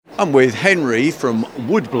I'm with Henry from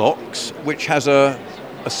Woodblocks, which has a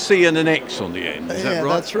C and an X on the end. Is that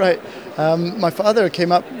right? That's right. My father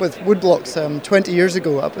came up with Woodblocks 20 years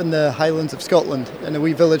ago up in the Highlands of Scotland in a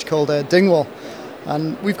wee village called Dingwall.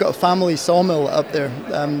 And we've got a family sawmill up there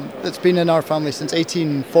that's been in our family since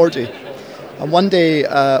 1840. And one day,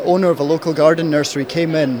 owner of a local garden nursery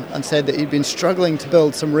came in and said that he'd been struggling to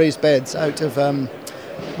build some raised beds out of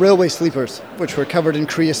railway sleepers, which were covered in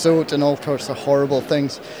creosote and all sorts of horrible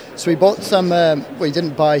things. So he bought some, he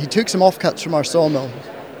didn't buy, he took some offcuts from our sawmill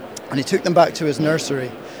and he took them back to his nursery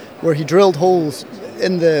where he drilled holes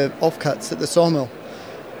in the offcuts at the sawmill.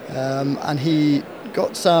 And he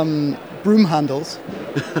got some broom handles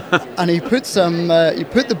and he put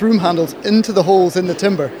the broom handles into the holes in the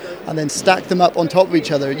timber and then stacked them up on top of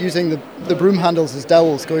each other using the broom handles as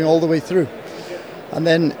dowels going all the way through. And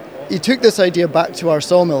then he took this idea back to our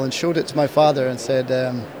sawmill and showed it to my father and said,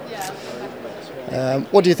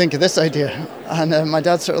 what do you think of this idea? And my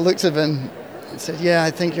dad sort of looked at him and said, yeah,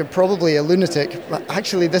 I think you're probably a lunatic, but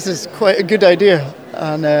actually this is quite a good idea.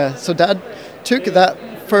 And so Dad took that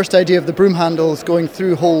first idea of the broom handles going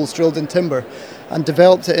through holes drilled in timber and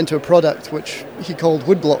developed it into a product which he called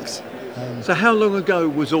Woodblocks. So how long ago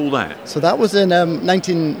was all that? So that was in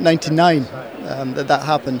 1999 that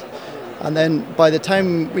happened. And then by the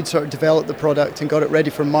time we'd sort of developed the product and got it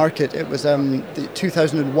ready for market, it was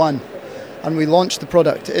 2001. And we launched the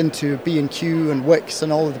product into B&Q and Wickes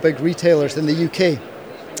and all of the big retailers in the UK.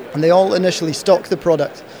 And they all initially stocked the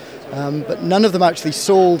product. But none of them actually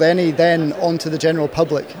sold any then onto the general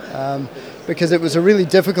public because it was a really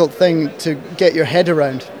difficult thing to get your head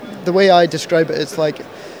around. The way I describe it, it's like,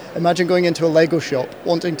 imagine going into a Lego shop,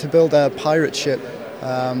 wanting to build a pirate ship,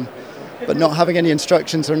 but not having any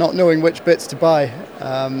instructions or not knowing which bits to buy.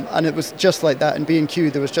 And it was just like that in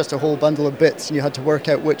B&Q. There was just a whole bundle of bits and you had to work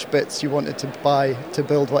out which bits you wanted to buy to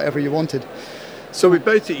build whatever you wanted. So we've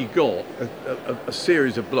basically got a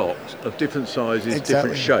series of blocks of different sizes,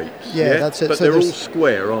 Exactly. different shapes. Yeah, that's it. But so they're all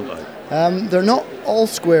square, aren't they? They're not all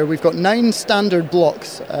square. We've got 9 standard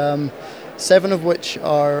blocks, 7 of which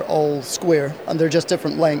are all square, and they're just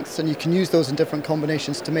different lengths, and you can use those in different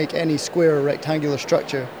combinations to make any square or rectangular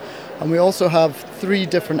structure. And we also have 3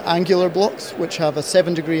 different angular blocks, which have a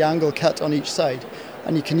 7-degree angle cut on each side.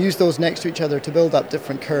 And you can use those next to each other to build up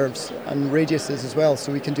different curves and radiuses as well.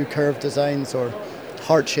 So we can do curved designs or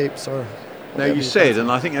heart shapes or... Now you said,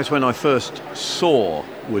 and I think that's when I first saw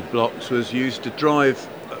Woodblocks, was used to drive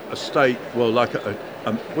a stake, well, like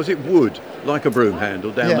was it wood, like a broom handle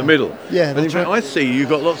down the middle? Yeah, and in fact, I see you've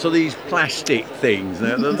got lots of these plastic things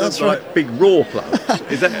now. That's like right. Big raw plugs.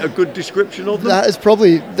 Is that a good description of them? That is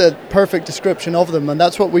probably the perfect description of them, and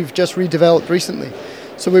that's what we've just redeveloped recently.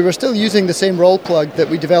 So we were still using the same roll plug that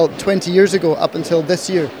we developed 20 years ago up until this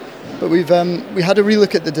year. But we had a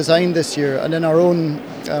relook at the design this year, and in our own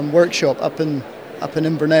workshop up in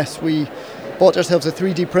Inverness, we bought ourselves a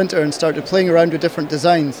 3D printer and started playing around with different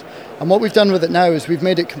designs. And what we've done with it now is we've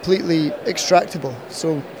made it completely extractable.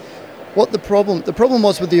 So what the problem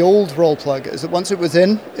was with the old roll plug is that once it was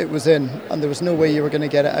in, and there was no way you were going to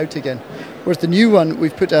get it out again. Whereas the new one,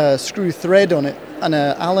 we've put a screw thread on it and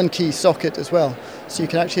an Allen key socket as well. So you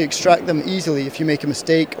can actually extract them easily if you make a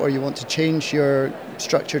mistake or you want to change your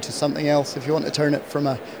structure to something else. If you want to turn it from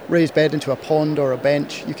a raised bed into a pond or a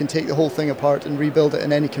bench, you can take the whole thing apart and rebuild it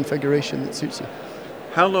in any configuration that suits you.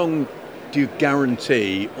 How long do you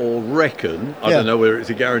guarantee or reckon, I don't know whether it's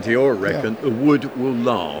a guarantee or a reckon, the wood will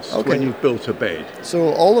last when you've built a bed?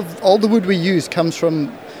 So all the wood we use comes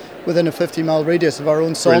from within a 50-mile radius of our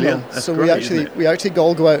own sawmill. So great, we actually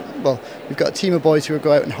all go out, well, we've got a team of boys who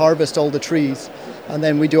go out and harvest all the trees, and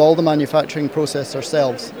then we do all the manufacturing process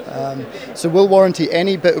ourselves. So we'll warranty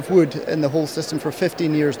any bit of wood in the whole system for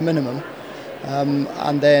 15 years minimum.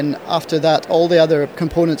 And then after that, all the other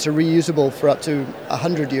components are reusable for up to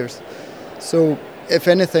 100 years. So if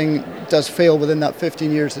anything does fail within that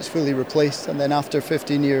 15 years, it's fully replaced. And then after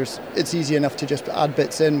 15 years, it's easy enough to just add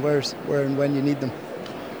bits in where and when you need them.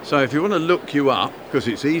 So if you want to look you up, because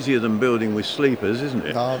it's easier than building with sleepers, isn't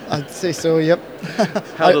it? I'd say so, yep.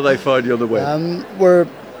 How do they find you on the web? We're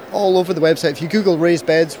all over the website. If you Google raised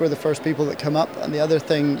beds, we're the first people that come up. And the other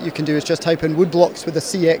thing you can do is just type in Woodblocks with a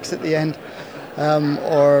CX at the end,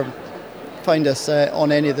 or find us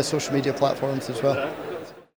on any of the social media platforms as well.